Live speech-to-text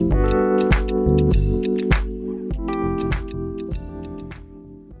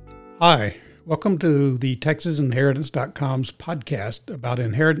Hi, welcome to the TexasInheritance.com's podcast about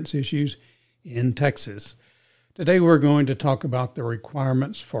inheritance issues in Texas. Today we're going to talk about the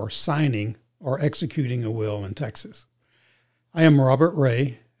requirements for signing or executing a will in Texas. I am Robert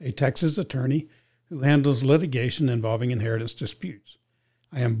Ray, a Texas attorney who handles litigation involving inheritance disputes.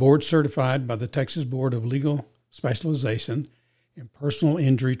 I am board certified by the Texas Board of Legal Specialization in Personal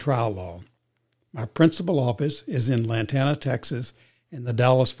Injury Trial Law. My principal office is in Lantana, Texas, in the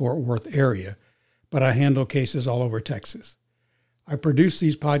Dallas-Fort Worth area, but I handle cases all over Texas. I produce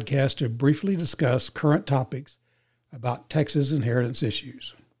these podcasts to briefly discuss current topics about Texas inheritance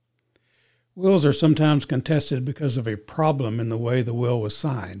issues. Wills are sometimes contested because of a problem in the way the will was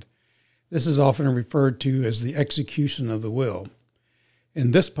signed. This is often referred to as the execution of the will.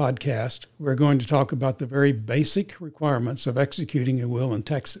 In this podcast, we're going to talk about the very basic requirements of executing a will in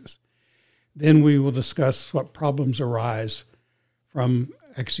Texas. Then we will discuss what problems arise from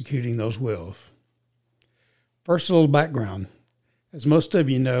executing those wills. First, a little background. As most of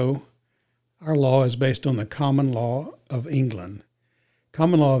you know, our law is based on the common law of England.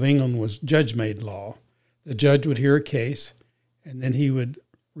 Common law of England was judge-made law. The judge would hear a case, and then he would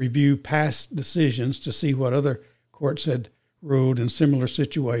review past decisions to see what other courts had ruled in similar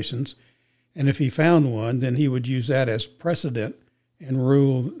situations. And if he found one, then he would use that as precedent and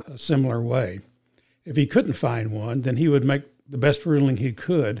rule a similar way. If he couldn't find one, then he would make the best ruling he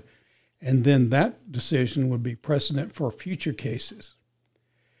could, and then that decision would be precedent for future cases.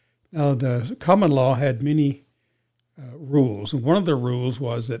 Now, the common law had many rules, and one of the rules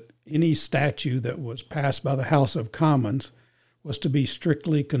was that any statute that was passed by the House of Commons was to be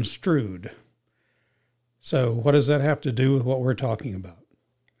strictly construed. So what does that have to do with what we're talking about?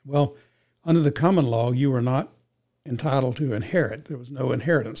 Well, under the common law, you were not entitled to inherit. There was no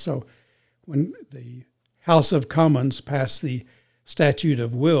inheritance. So when the House of Commons passed the Statute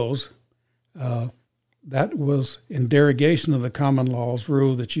of Wills, that was in derogation of the common law's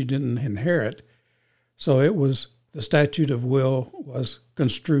rule that you didn't inherit. So the Statute of Will was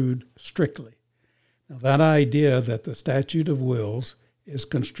construed strictly. Now, that idea that the Statute of Wills is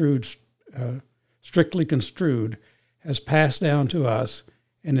strictly construed has passed down to us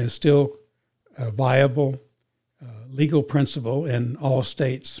and is still a viable legal principle in all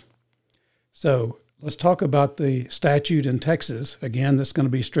states. So let's talk about the statute in Texas, again, that's going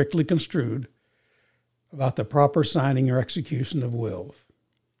to be strictly construed, about the proper signing or execution of wills.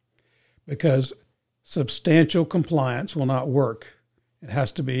 Because substantial compliance will not work. It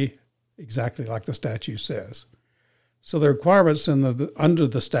has to be exactly like the statute says. So the requirements under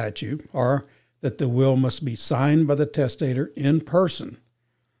the statute are that the will must be signed by the testator in person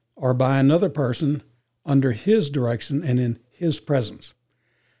or by another person under his direction and in his presence.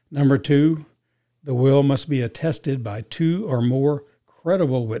 Number 2, the will must be attested by 2 or more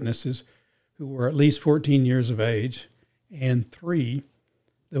credible witnesses who were at least 14 years of age. And 3,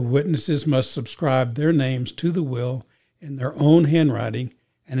 the witnesses must subscribe their names to the will in their own handwriting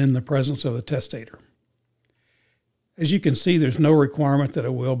and in the presence of the testator. As you can see, there's no requirement that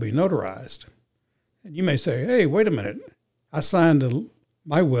a will be notarized. And you may say, hey, wait a minute. I signed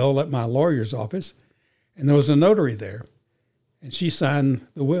my will at my lawyer's office, and there was a notary there. And she signed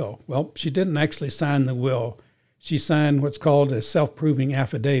the will. Well, she didn't actually sign the will. She signed what's called a self-proving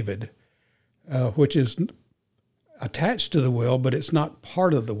affidavit, which is attached to the will, but it's not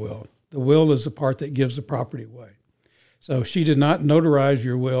part of the will. The will is the part that gives the property away. So she did not notarize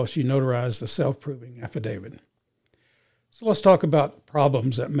your will. She notarized the self-proving affidavit. So let's talk about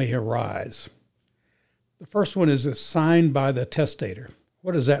problems that may arise. The first one is signed by the testator.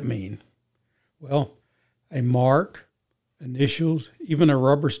 What does that mean? Well, a mark, initials, even a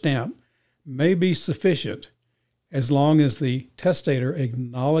rubber stamp may be sufficient as long as the testator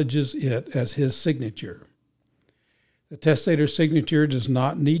acknowledges it as his signature. The testator's signature does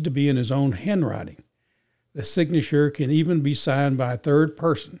not need to be in his own handwriting. The signature can even be signed by a third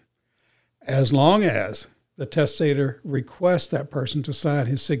person, as long as the testator requests that person to sign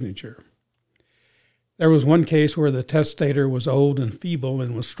his signature. There was one case where the testator was old and feeble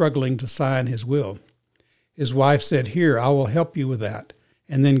and was struggling to sign his will. His wife said, "Here, I will help you with that,"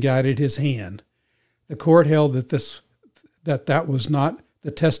 and then guided his hand. The court held that was not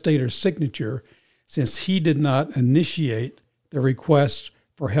the testator's signature, since he did not initiate the request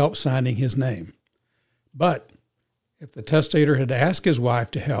for help signing his name. But if the testator had asked his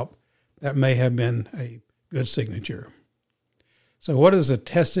wife to help, that may have been a good signature. So what does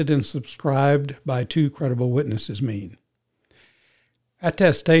attested and subscribed by 2 credible witnesses mean?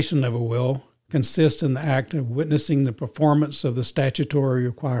 Attestation of a will consists in the act of witnessing the performance of the statutory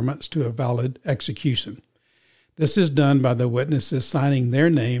requirements to a valid execution. This is done by the witnesses signing their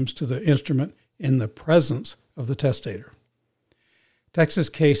names to the instrument in the presence of the testator. Texas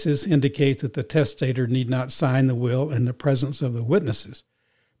cases indicate that the testator need not sign the will in the presence of the witnesses,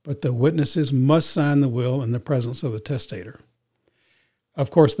 but the witnesses must sign the will in the presence of the testator.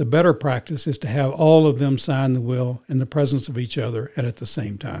 Of course, the better practice is to have all of them sign the will in the presence of each other and at the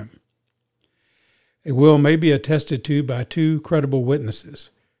same time. A will may be attested to by two credible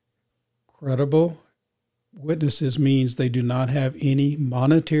witnesses. Credible witnesses means they do not have any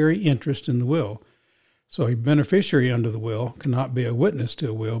monetary interest in the will. So a beneficiary under the will cannot be a witness to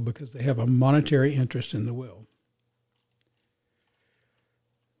a will because they have a monetary interest in the will.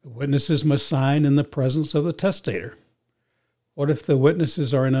 The witnesses must sign in the presence of the testator. What if the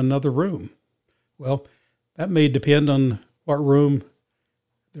witnesses are in another room? Well, that may depend on what room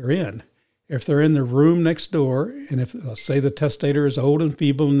they're in. If they're in the room next door, and if, let's say, the testator is old and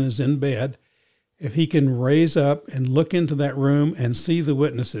feeble and is in bed, if he can raise up and look into that room and see the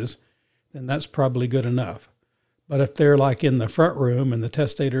witnesses, then that's probably good enough. But if they're like in the front room and the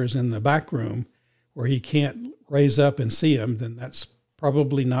testator is in the back room where he can't raise up and see him, then that's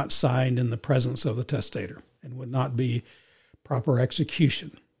probably not signed in the presence of the testator and would not be proper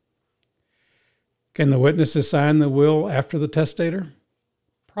execution. Can the witnesses sign the will after the testator?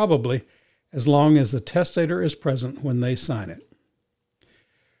 Probably, as long as the testator is present when they sign it.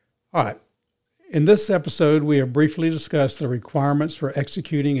 All right. In this episode, we have briefly discussed the requirements for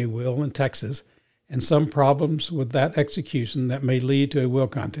executing a will in Texas and some problems with that execution that may lead to a will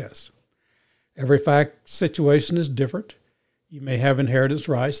contest. Every fact situation is different. You may have inheritance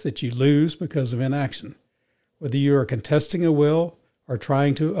rights that you lose because of inaction. Whether you are contesting a will or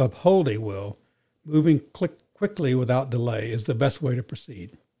trying to uphold a will, moving quickly without delay is the best way to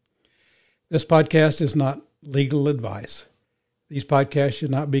proceed. This podcast is not legal advice. These podcasts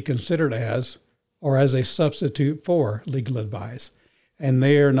should not be considered as or as a substitute for legal advice, and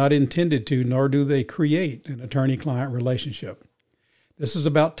they are not intended to, nor do they create an attorney-client relationship. This is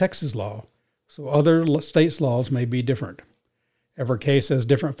about Texas law, so other states' laws may be different. Every case has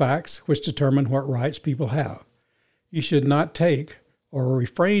different facts which determine what rights people have. You should not take or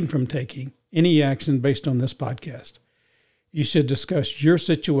refrain from taking any action based on this podcast. You should discuss your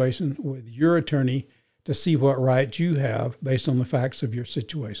situation with your attorney to see what rights you have based on the facts of your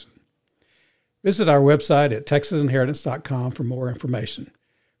situation. Visit our website at texasinheritance.com for more information.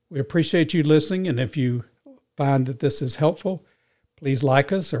 We appreciate you listening, and if you find that this is helpful, please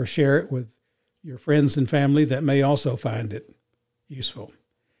like us or share it with your friends and family that may also find it useful.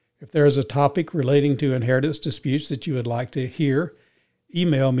 If there is a topic relating to inheritance disputes that you would like to hear,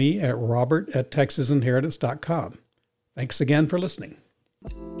 email me at robert@texasinheritance.com. Thanks again for listening.